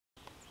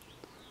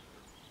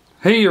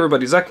Hey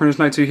everybody,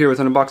 Zach92 here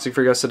with an unboxing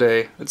for you guys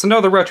today. It's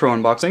another retro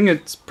unboxing.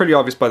 It's pretty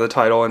obvious by the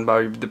title and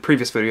by the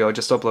previous video I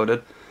just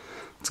uploaded.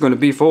 It's going to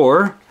be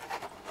for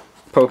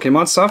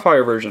Pokemon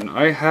Sapphire version.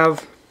 I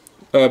have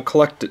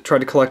tried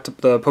to collect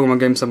the Pokemon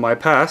games of my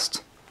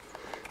past.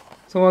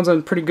 So one's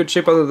in pretty good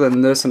shape other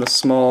than this and a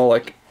small,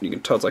 like, you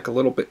can tell it's like a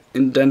little bit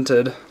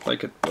indented,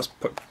 like it was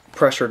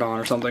pressured on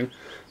or something.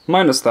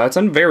 Minus that, it's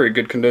in very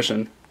good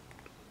condition.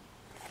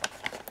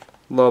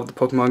 Love the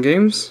Pokemon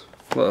games.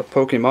 Love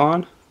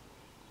Pokemon.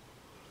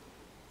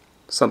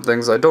 Some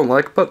things I don't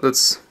like, but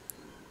that's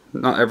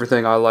not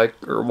everything I like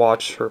or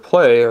watch or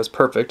play is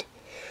perfect.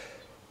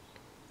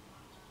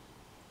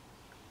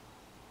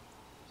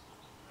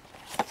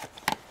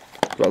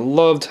 But I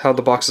loved how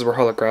the boxes were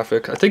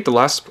holographic. I think the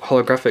last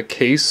holographic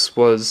case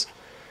wasn't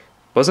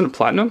it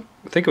platinum?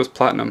 I think it was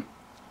platinum.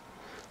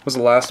 It was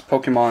the last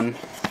Pokemon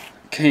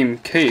game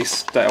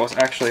case that was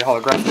actually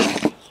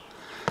holographic.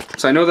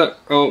 So I know that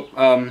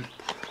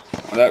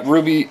that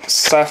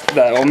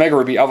that Omega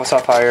Ruby, Alpha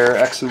Sapphire,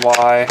 X and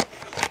Y,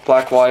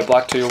 Black White,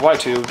 Black 2, White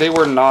 2, they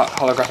were not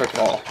holographic at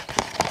all.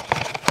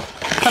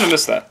 Kind of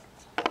missed that.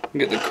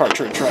 Get the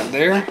cartridge right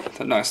there.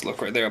 That nice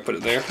look right there, I'll put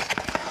it there.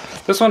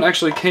 This one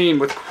actually came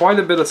with quite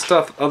a bit of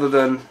stuff other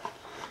than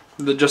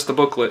just the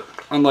booklet.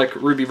 Unlike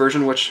Ruby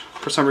version, which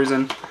for some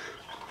reason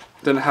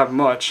didn't have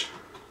much.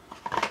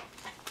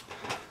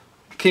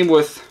 Came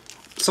with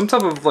some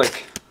type of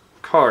like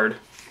card.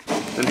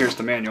 Then here's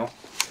the manual.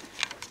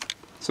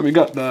 So we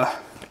got the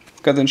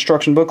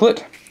instruction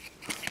booklet,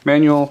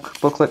 manual,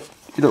 booklet,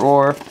 either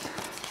or.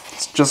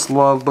 Just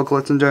love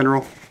booklets in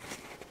general.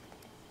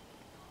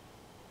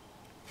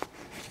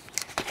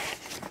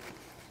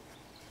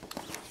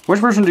 Which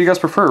version do you guys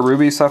prefer?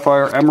 Ruby,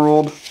 Sapphire,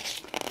 Emerald?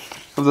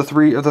 Of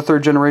the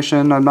third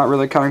generation, I'm not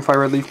really counting Fire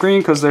Red Leaf Green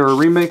because they were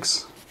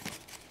remakes.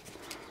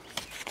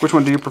 Which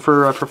one do you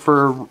prefer? I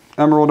prefer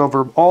Emerald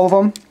over all of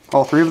them,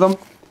 all three of them.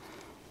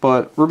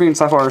 But Ruby and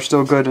Sapphire are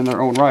still good in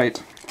their own right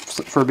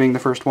for being the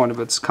first one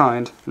of its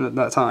kind at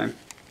that time.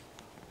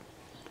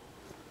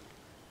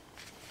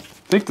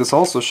 I think this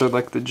also showed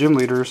like the gym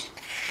leaders.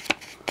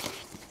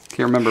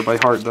 Can't remember by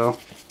heart though.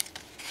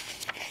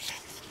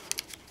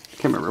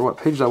 Can't remember what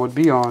page that would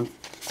be on.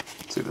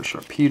 It's either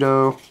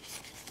Sharpedo,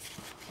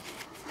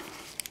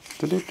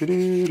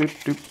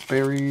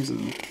 berries,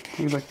 and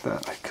things like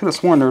that. I could have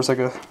sworn there was like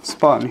a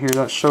spot in here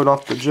that showed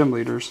off the gym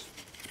leaders,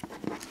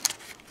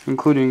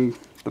 including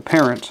the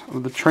parent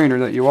of the trainer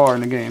that you are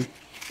in the game.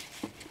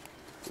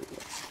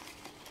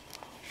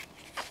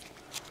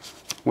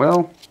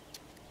 Well,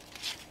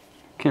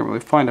 can't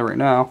really find it right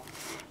now,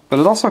 but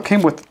it also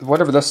came with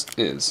whatever this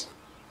is.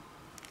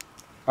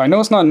 I know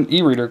it's not an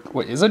e-reader.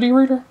 Wait, is it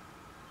e-reader?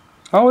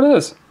 Oh, it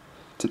is.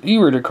 It's an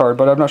e-reader card,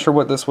 but I'm not sure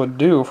what this would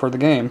do for the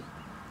game.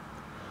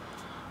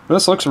 But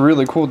this looks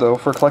really cool though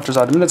for a collector's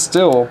item, and it's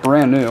still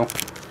brand new.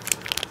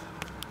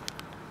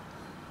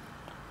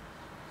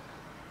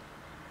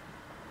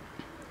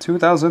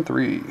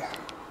 (2003).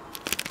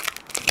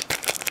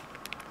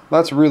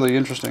 That's really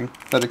interesting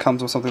that it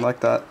comes with something like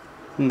that.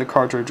 And the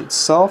cartridge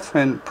itself,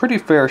 in pretty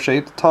fair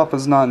shape. The top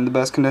is not in the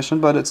best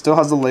condition, but it still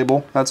has the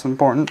label. That's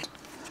important.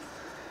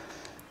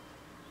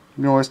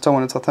 You can always tell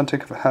when it's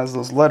authentic if it has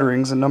those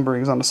letterings and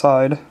numberings on the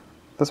side.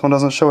 This one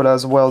doesn't show it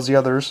as well as the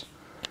others.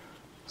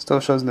 Still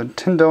shows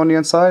Nintendo on the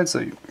inside,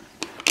 so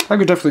I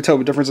could definitely tell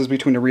the differences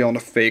between a real and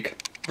a fake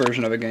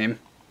version of a game.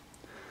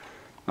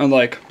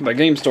 Unlike my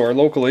game store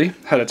locally,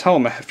 had to tell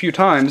them a few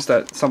times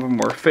that some of them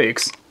were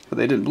fakes, but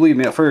they didn't believe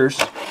me at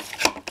first.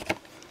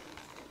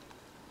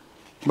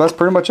 That's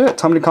pretty much it.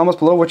 Tell me in the comments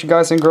below what you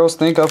guys and girls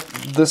think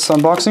of this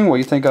unboxing, what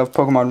you think of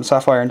Pokemon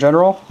Sapphire in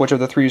general, which of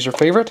the three is your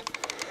favorite.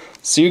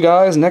 See you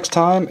guys next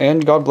time,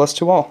 and God bless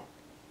to all.